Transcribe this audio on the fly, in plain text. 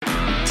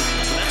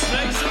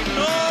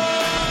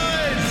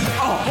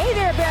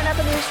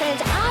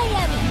fans. I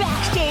am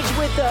backstage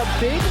with the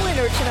big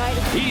winner tonight.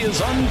 He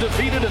is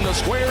undefeated in the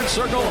squared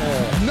circle.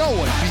 No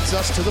one beats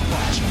us to the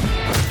punch.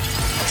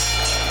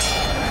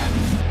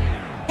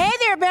 Hey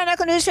there, Bare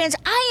Knuckle News fans.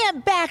 I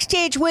am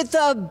backstage with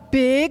the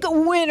big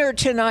winner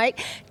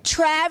tonight,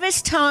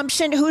 Travis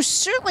Thompson, who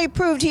certainly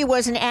proved he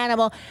was an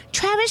animal.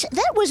 Travis,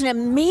 that was an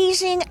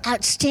amazing,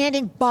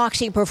 outstanding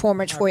boxing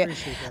performance for you.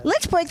 That.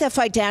 Let's break that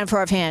fight down for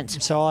our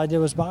fans. So all I did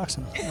was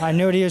boxing. I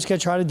knew what he was going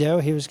to try to do.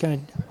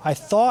 I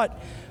thought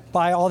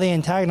by all the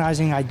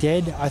antagonizing I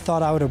did, I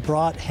thought I would have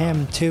brought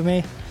him to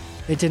me.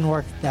 It didn't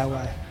work that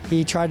way.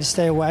 He tried to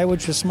stay away,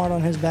 which was smart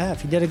on his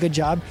behalf. He did a good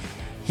job.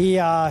 He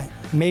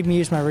made me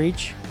use my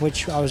reach,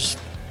 which I was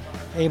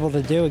able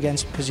to do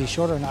against because he's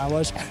shorter than I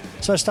was.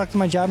 So I stuck to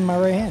my jab in my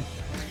right hand.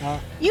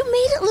 You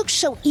made it look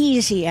so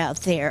easy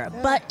out there,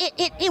 but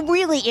it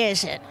really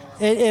isn't.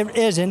 It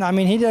isn't. I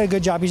mean, he did a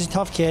good job. He's a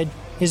tough kid.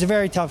 He's a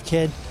very tough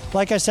kid.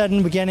 Like I said in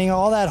the beginning,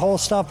 all that whole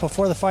stuff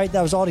before the fight,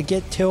 that was all to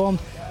get to him,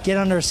 get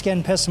under his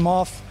skin, piss him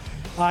off.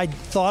 I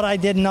thought I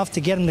did enough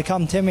to get him to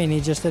come to me, and he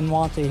just didn't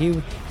want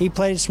to. He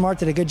played smart,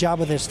 did a good job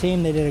with his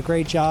team. They did a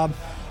great job.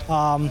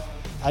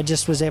 I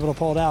just was able to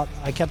pull it out.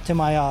 I kept to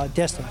my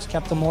distance,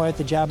 kept him away with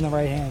the jab and the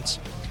right hands.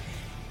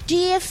 Do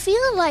you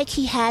feel like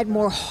he had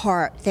more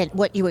heart than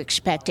what you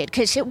expected?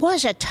 Because it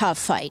was a tough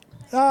fight.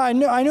 I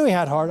knew he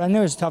had heart. I knew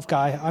he was a tough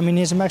guy. I mean,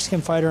 he's a Mexican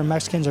fighter, and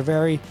Mexicans are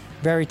very,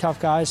 very tough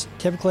guys.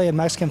 Typically, a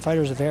Mexican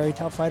fighter is a very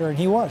tough fighter, and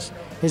he was.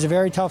 He's a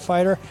very tough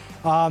fighter.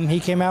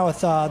 He came out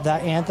with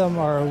that anthem,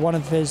 or one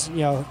of his,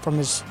 from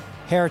his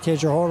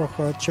heritage or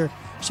horticulture.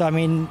 So, I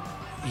mean,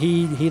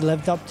 he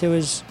lived up to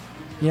his,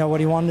 what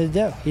he wanted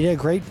to do. He did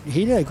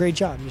a great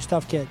job. He's a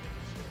tough kid.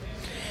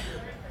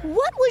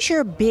 What was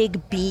your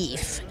big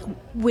beef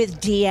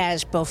with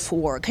Diaz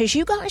before? Because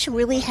you guys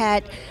really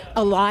had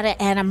a lot of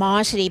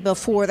animosity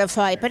before the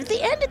fight, but at the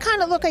end it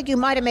kind of looked like you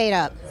might have made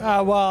up.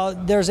 Well,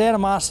 there's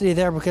animosity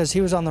there because he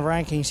was on the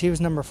rankings. He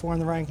was number 4 in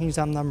the rankings.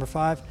 I'm number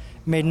 5. It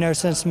made no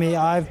sense to me.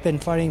 I've been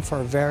fighting for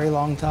a very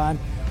long time,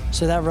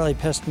 so that really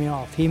pissed me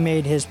off. He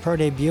made his pro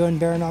debut in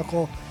bare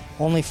knuckle.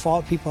 Only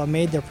fought people that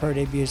made their pro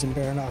debuts in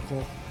bare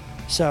knuckle.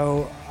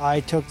 So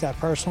I took that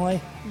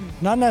personally.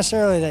 Not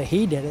necessarily that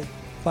he did it,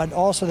 but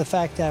also the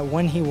fact that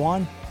when he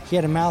won, he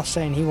had a mouth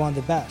saying he wanted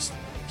the best.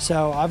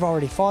 So I've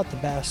already fought the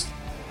best.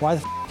 Why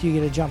the do you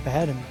get to jump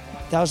ahead of me?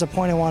 That was the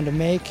point I wanted to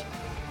make,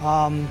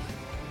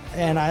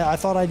 and I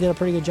thought I did a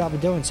pretty good job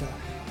of doing so.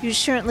 You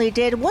certainly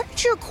did. What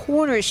did your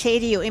corner say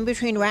to you in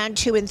between round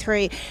 2 and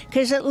 3?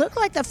 Because it looked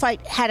like the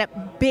fight had a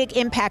big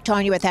impact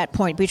on you at that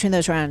point between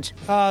those rounds.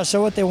 So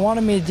what they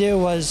wanted me to do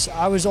was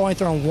I was only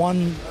throwing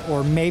 1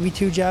 or maybe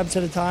 2 jabs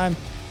at a time.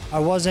 I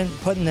wasn't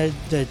putting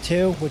the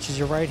 2, which is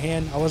your right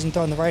hand. I wasn't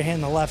throwing the right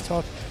hand and the left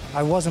hook.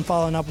 I wasn't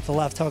following up with the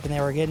left hook, and they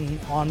were getting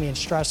on me and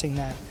stressing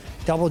that.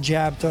 Double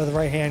jab, throw the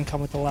right hand,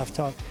 come with the left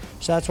hook.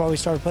 So that's why we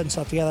started putting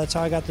stuff together. That's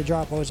how I got the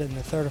drop. What was it, in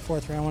the 3rd or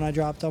 4th round when I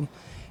dropped him?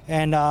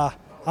 And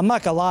I'm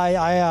not going to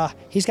lie,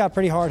 he's got a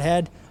pretty hard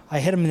head. I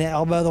hit him in the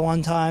elbow the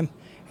one time,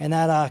 and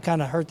that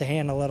kind of hurt the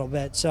hand a little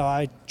bit. So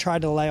I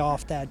tried to lay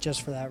off that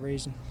just for that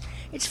reason.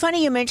 It's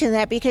funny you mention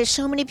that because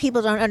so many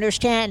people don't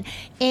understand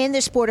in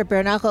the sport of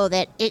bare knuckle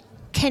that it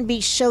can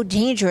be so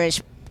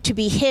dangerous to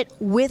be hit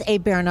with a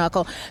bare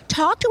knuckle.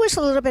 Talk to us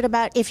a little bit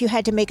about if you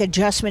had to make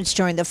adjustments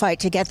during the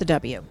fight to get the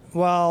W.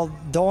 Well,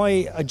 the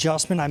only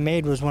adjustment I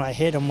made was when I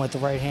hit him with the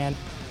right hand.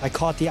 I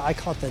caught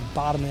the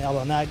bottom of the elbow,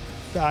 and that,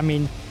 I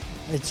mean,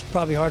 it's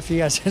probably hard for you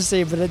guys to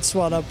see, but it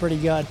swelled up pretty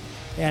good.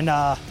 And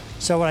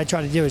so what I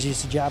try to do is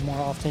use the jab more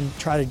often,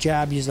 try to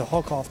jab, use the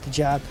hook off the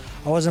jab.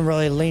 I wasn't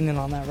really leaning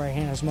on that right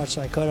hand as much as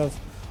I could have,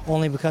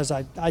 only because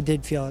I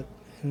did feel it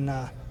and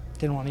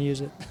didn't want to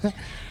use it.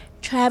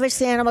 Travis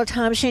the Animal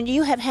Thompson,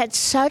 you have had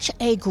such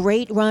a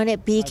great run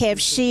at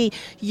BKFC.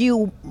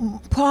 You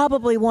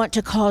probably want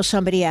to call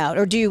somebody out,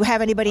 or do you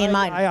have anybody in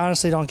mind? I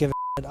honestly don't give a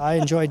shit. I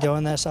enjoy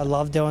doing this. I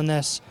love doing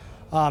this.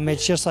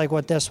 It's just like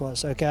what this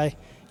was, okay?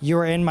 You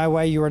were in my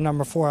way. You were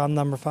number 4. I'm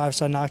number 5,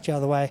 so I knocked you out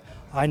of the way.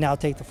 I now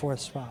take the 4th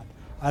spot.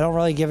 I don't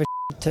really give a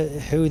shit to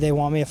who they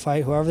want me to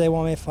fight. Whoever they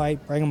want me to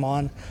fight, bring them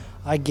on.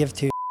 I give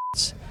 2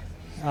 shits.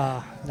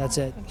 That's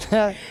it.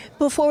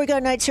 Before we go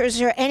tonight, sir, is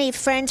there any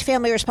friends,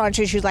 family, or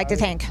sponsors you'd like to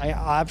thank? I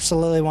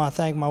absolutely want to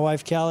thank my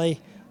wife, Kelly,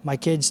 my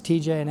kids,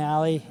 TJ and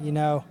Allie.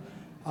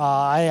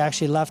 I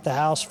actually left the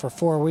house for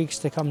 4 weeks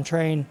to come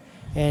train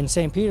in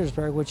St.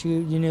 Petersburg, which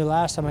you knew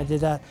last time I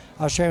did that.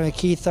 I was training with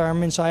Keith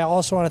Thurman, so I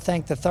also want to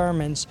thank the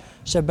Thurmans,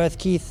 so both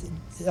Keith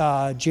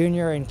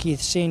Jr. and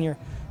Keith Sr.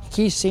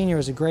 Keith Sr.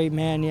 is a great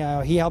man.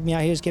 He helped me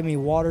out. He was giving me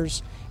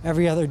waters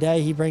every other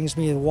day. He brings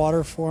me the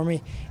water for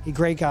me.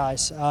 Great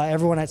guys.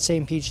 Everyone at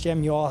St. Pete's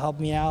Gym, you all helped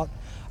me out.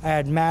 I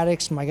had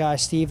Maddox, my guy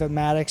Steve at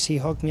Maddox. He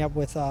hooked me up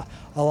with a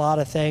lot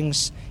of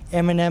things.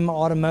 M&M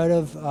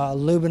Automotive,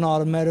 Lubin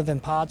Automotive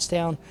in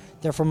Pottstown.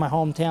 They're from my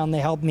hometown. They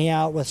helped me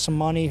out with some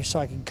money so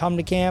I could come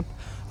to camp.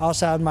 I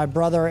also had my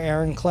brother,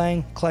 Aaron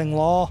Kling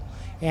Law,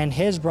 and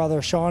his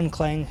brother, Sean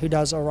Kling, who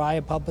does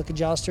Araya Public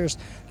Adjusters.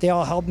 They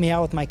all helped me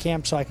out with my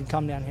camp so I could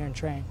come down here and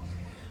train.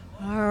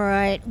 All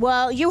right.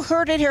 Well, you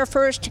heard it here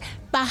first.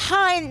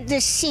 Behind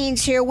the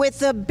scenes here with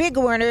the big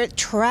winner,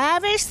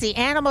 Travis the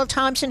Animal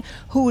Thompson,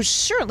 who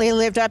certainly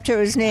lived up to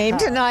his name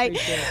tonight.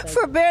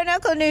 For Bare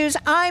Knuckle News,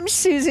 I'm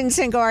Susan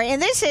Singari,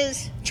 and this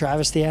is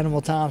Travis the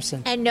Animal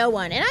Thompson. And no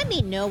one, and I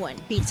mean no one,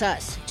 beats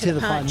us to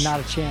the punch. Not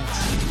a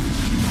chance.